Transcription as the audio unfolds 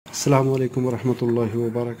Assalamu alaikum wa rahmatullahi wa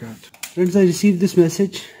barakatuh. Friends, I received this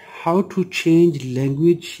message: how to change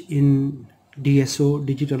language in DSO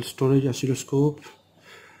Digital Storage Oscilloscope.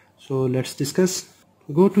 So let's discuss.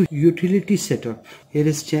 Go to Utility Setup. Here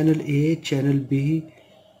is channel A, channel B,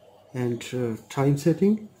 and time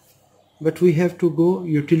setting. But we have to go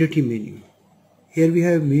Utility menu. Here we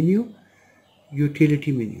have menu,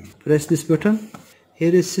 Utility menu. Press this button.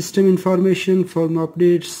 Here is System Information, Form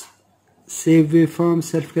Updates, Save Waveform,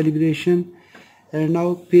 Self Calibration, and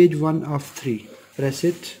now page 1 of 3. Press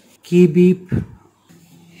it. Key beep.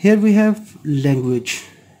 Here we have language,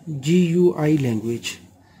 GUI language.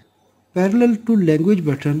 Parallel to language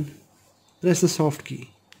button, press the soft key.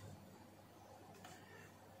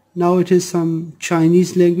 Now it is some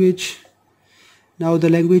Chinese language. Now the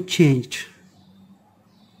language changed.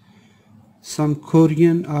 Some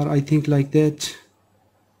Korean, or I think like that.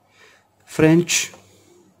 French,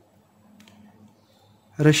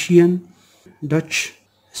 Russian, Dutch,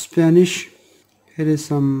 Spanish. Here is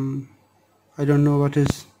some, I don't know what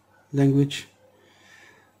is language.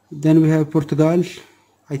 Then we have Portugal.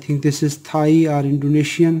 I think this is Thai or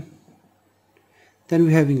Indonesian. Then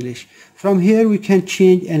we have English. From here we can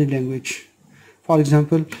change any language. For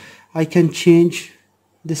example, I can change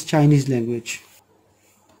this Chinese language.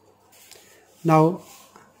 Now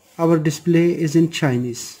our display is in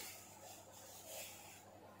Chinese.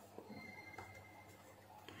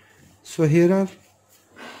 So here are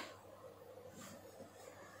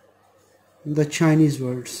the Chinese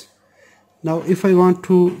words. Now if I want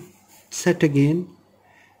to set again,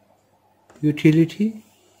 Utility,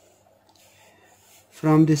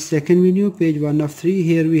 from this second menu, page 1 of 3,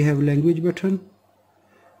 here we have language button.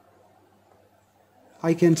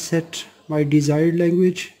 I can set my desired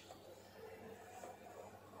language.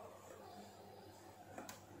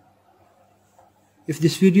 If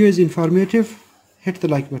this video is informative, hit the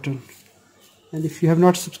like button. And if you have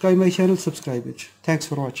not subscribed my channel, subscribe it. Thanks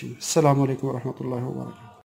for watching. Assalamu alaikum wa rahmatullahi wa barakatuh.